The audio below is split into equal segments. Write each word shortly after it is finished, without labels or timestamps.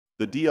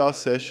The DR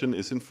session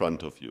is in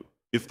front of you.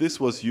 If this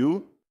was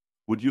you,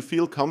 would you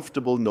feel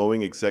comfortable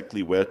knowing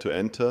exactly where to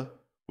enter,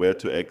 where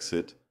to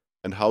exit,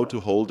 and how to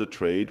hold a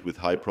trade with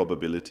high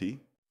probability?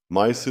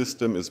 My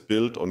system is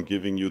built on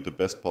giving you the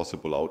best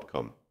possible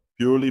outcome,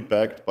 purely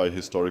backed by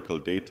historical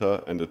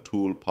data and a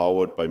tool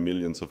powered by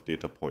millions of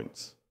data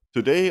points.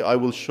 Today I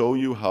will show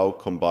you how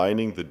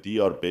combining the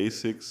DR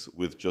basics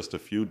with just a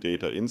few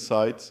data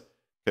insights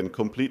can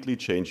completely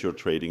change your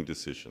trading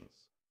decisions,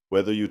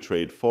 whether you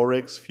trade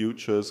Forex,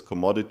 futures,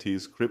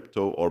 commodities,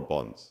 crypto, or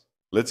bonds.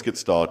 Let's get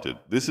started.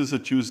 This is a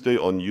Tuesday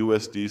on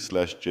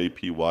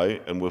USD/JPY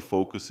and we're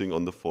focusing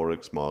on the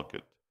Forex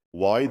market.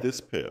 Why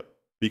this pair?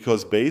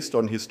 Because based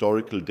on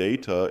historical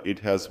data, it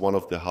has one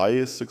of the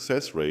highest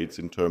success rates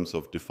in terms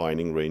of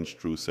defining range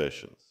true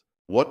sessions.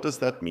 What does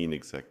that mean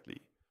exactly?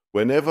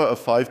 Whenever a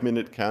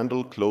 5-minute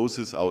candle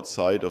closes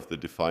outside of the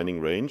defining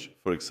range,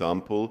 for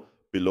example,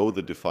 below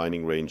the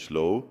defining range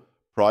low,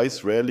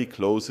 price rarely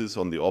closes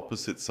on the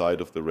opposite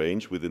side of the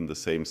range within the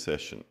same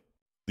session.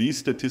 These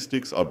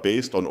statistics are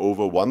based on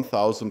over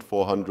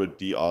 1,400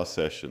 DR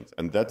sessions,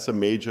 and that's a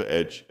major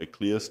edge, a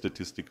clear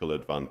statistical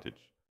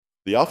advantage.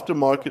 The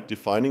aftermarket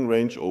defining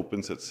range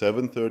opens at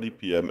 7:30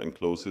 p.m. and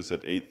closes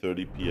at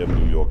 8:30 p.m.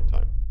 New York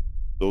time.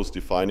 Those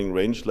defining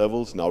range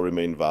levels now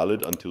remain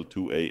valid until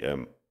 2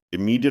 a.m.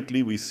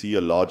 Immediately we see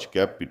a large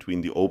gap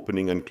between the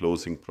opening and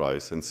closing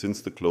price, and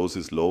since the close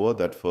is lower,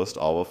 that first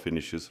hour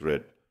finishes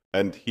red.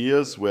 And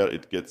here's where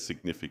it gets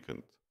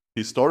significant.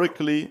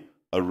 Historically,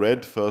 a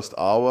red first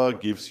hour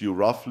gives you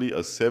roughly a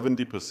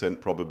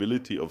 70%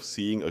 probability of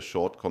seeing a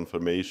short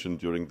confirmation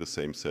during the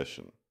same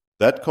session.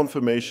 That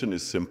confirmation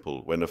is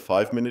simple when a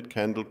 5-minute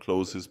candle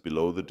closes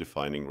below the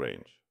defining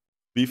range.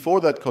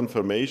 Before that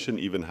confirmation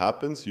even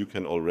happens, you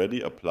can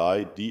already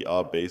apply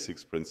DR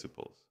basics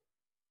principles.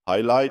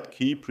 Highlight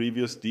key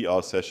previous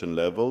DR session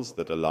levels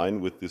that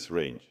align with this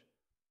range.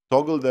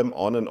 Toggle them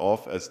on and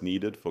off as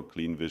needed for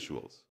clean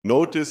visuals.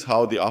 Notice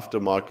how the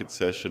aftermarket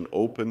session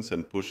opens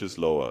and pushes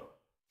lower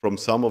from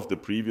some of the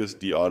previous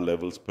DR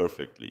levels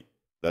perfectly.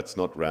 That's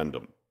not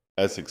random.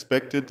 As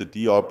expected, the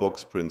DR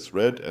box prints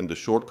red and the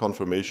short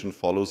confirmation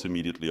follows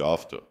immediately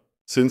after.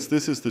 Since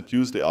this is the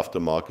Tuesday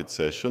aftermarket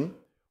session,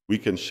 we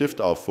can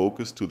shift our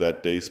focus to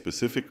that day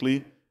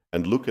specifically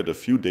and look at a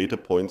few data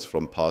points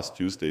from past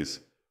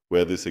Tuesdays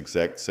where this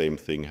exact same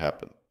thing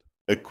happened.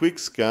 A quick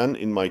scan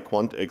in my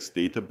QuantX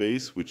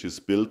database, which is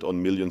built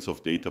on millions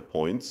of data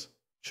points,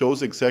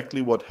 shows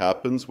exactly what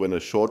happens when a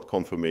short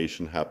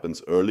confirmation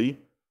happens early,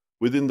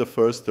 within the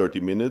first 30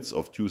 minutes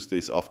of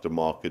Tuesday's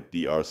aftermarket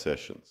DR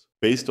sessions.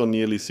 Based on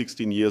nearly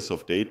 16 years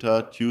of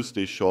data,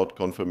 Tuesday short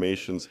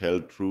confirmations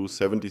held true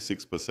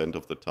 76%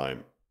 of the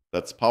time.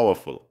 That's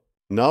powerful.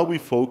 Now we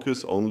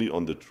focus only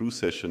on the true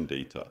session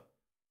data,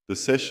 the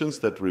sessions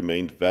that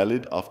remained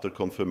valid after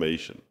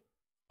confirmation.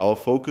 Our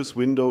focus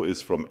window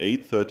is from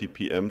 8:30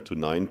 p.m. to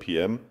 9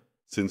 p.m.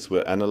 since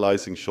we're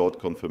analyzing short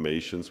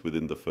confirmations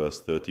within the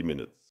first 30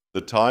 minutes. The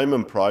time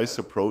and price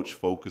approach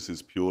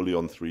focuses purely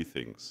on three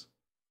things: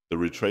 the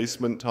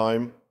retracement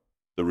time,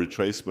 the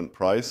retracement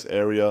price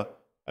area,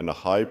 and a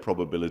high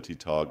probability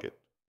target.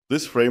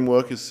 This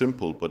framework is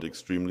simple but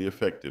extremely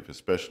effective,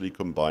 especially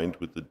combined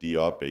with the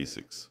DR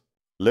basics.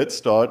 Let's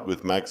start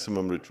with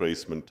maximum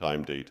retracement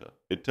time data.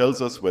 It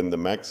tells us when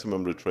the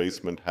maximum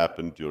retracement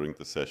happened during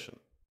the session.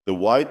 The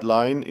white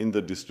line in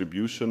the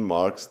distribution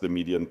marks the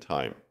median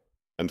time.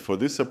 And for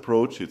this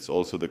approach, it's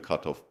also the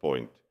cutoff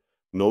point.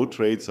 No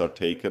trades are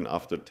taken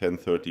after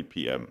 10:30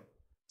 p.m.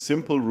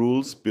 Simple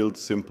rules build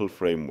simple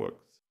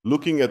frameworks.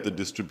 Looking at the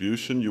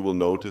distribution, you will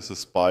notice a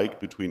spike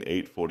between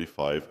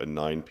 8:45 and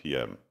 9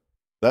 p.m.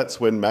 That's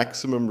when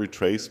maximum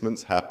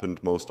retracements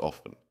happened most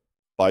often.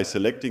 By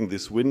selecting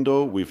this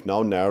window, we've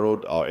now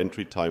narrowed our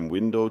entry time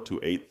window to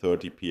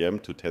 8:30 p.m.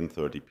 to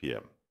 10:30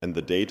 p.m. and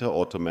the data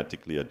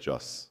automatically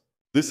adjusts.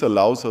 This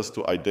allows us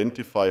to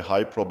identify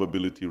high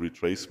probability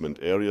retracement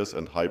areas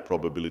and high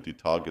probability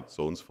target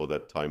zones for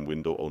that time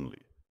window only.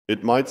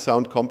 It might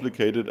sound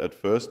complicated at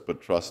first,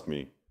 but trust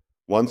me,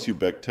 once you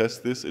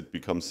backtest this, it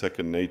becomes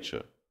second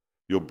nature.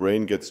 Your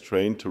brain gets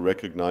trained to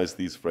recognize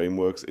these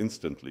frameworks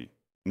instantly.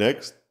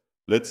 Next,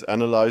 let's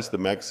analyze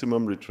the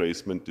maximum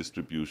retracement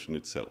distribution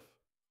itself.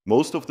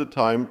 Most of the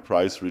time,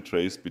 price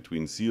retraced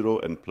between 0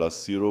 and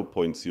plus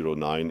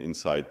 0.09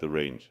 inside the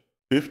range.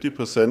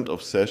 50%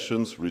 of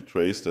sessions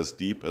retraced as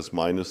deep as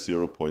minus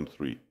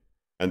 0.3,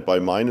 and by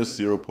minus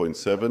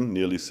 0.7,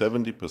 nearly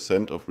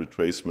 70% of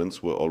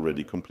retracements were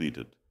already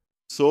completed.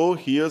 So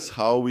here's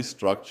how we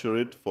structure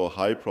it for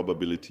high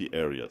probability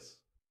areas.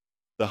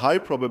 The high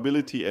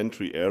probability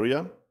entry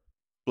area,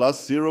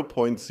 plus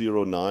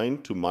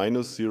 0.09 to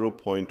minus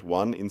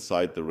 0.1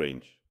 inside the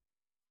range.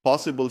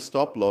 Possible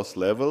stop loss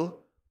level,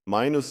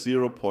 minus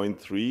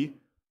 0.3,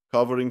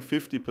 covering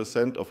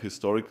 50% of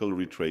historical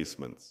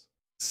retracements.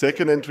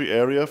 Second entry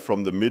area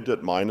from the mid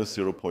at minus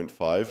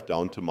 0.5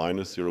 down to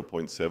minus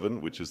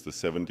 0.7, which is the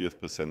 70th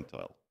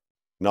percentile.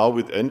 Now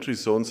with entry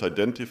zones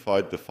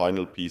identified, the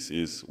final piece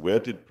is, where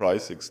did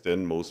price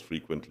extend most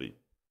frequently?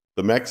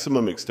 The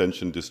maximum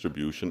extension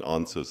distribution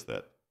answers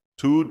that.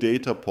 Two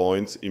data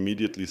points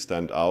immediately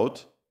stand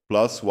out.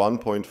 Plus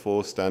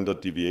 1.4 standard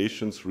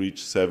deviations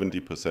reach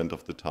 70%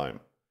 of the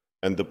time,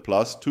 and the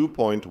plus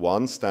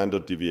 2.1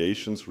 standard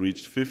deviations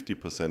reached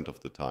 50%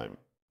 of the time.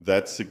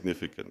 That's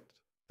significant.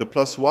 The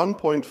plus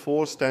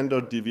 1.4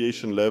 standard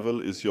deviation level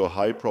is your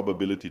high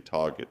probability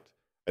target,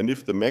 and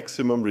if the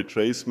maximum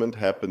retracement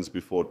happens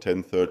before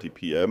 10:30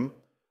 p.m.,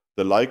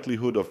 the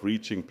likelihood of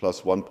reaching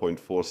plus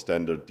 1.4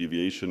 standard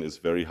deviation is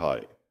very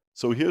high.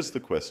 So here's the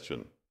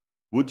question.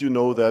 Would you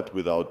know that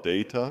without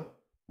data?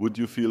 Would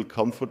you feel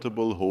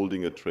comfortable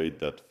holding a trade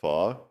that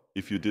far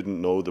if you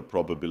didn't know the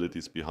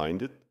probabilities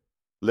behind it?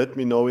 Let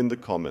me know in the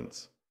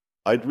comments.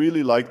 I'd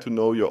really like to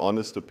know your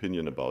honest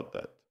opinion about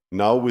that.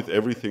 Now with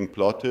everything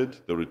plotted,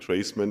 the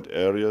retracement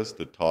areas,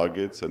 the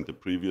targets and the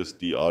previous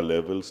DR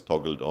levels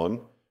toggled on,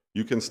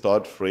 you can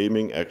start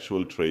framing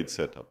actual trade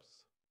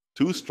setups.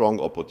 Two strong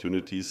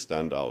opportunities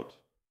stand out.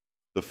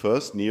 The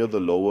first near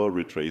the lower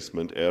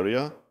retracement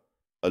area,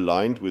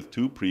 aligned with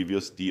two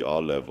previous DR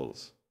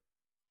levels,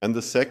 and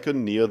the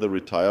second near the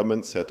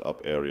retirement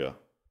setup area,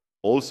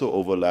 also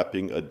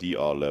overlapping a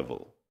DR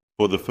level.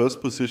 For the first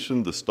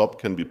position, the stop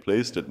can be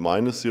placed at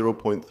minus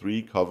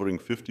 0.3, covering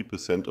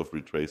 50% of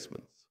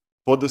retracements.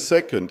 For the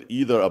second,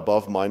 either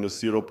above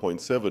minus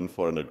 0.7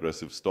 for an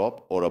aggressive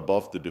stop or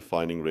above the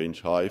defining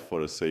range high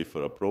for a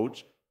safer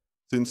approach,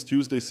 since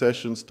Tuesday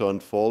sessions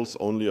turned false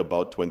only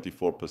about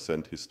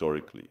 24%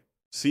 historically.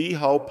 See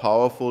how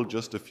powerful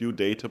just a few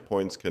data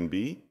points can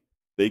be?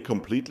 They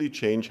completely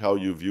change how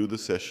you view the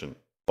session.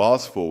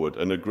 Fast forward,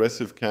 an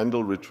aggressive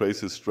candle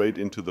retraces straight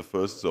into the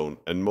first zone,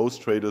 and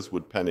most traders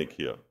would panic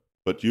here.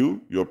 But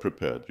you're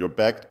prepared. You're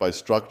backed by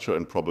structure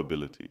and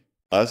probability.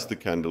 As the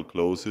candle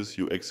closes,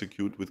 you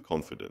execute with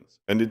confidence,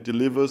 and it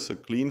delivers a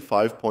clean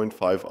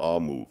 5.5-hour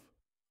move.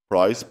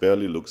 Price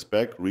barely looks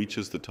back,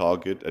 reaches the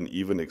target, and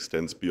even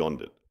extends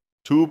beyond it.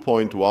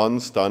 2.1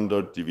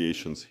 standard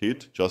deviations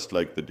hit, just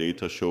like the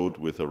data showed,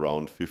 with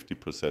around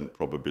 50%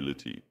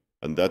 probability.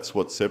 And that's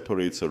what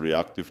separates a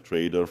reactive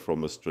trader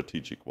from a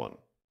strategic one.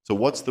 So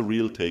what's the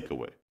real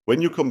takeaway?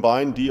 When you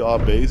combine DR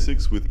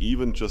basics with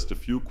even just a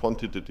few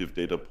quantitative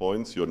data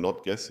points, you're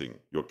not guessing,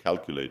 you're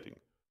calculating.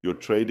 You're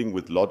trading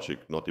with logic,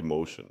 not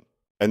emotion.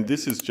 And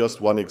this is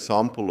just one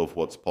example of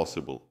what's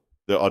possible.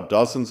 There are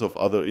dozens of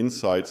other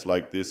insights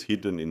like this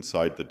hidden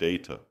inside the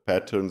data,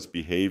 patterns,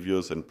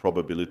 behaviors, and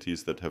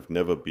probabilities that have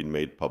never been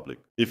made public.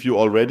 If you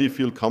already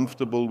feel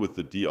comfortable with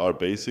the DR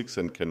basics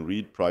and can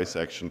read price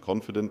action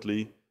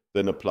confidently,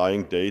 then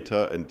applying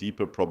data and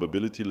deeper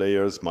probability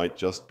layers might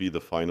just be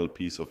the final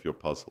piece of your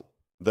puzzle.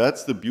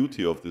 That's the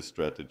beauty of this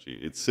strategy.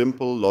 It's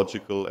simple,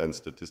 logical, and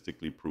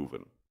statistically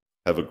proven.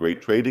 Have a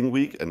great trading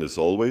week, and as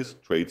always,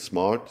 trade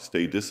smart,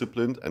 stay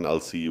disciplined, and I'll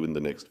see you in the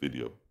next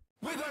video.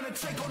 We're gonna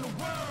take on the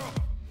world.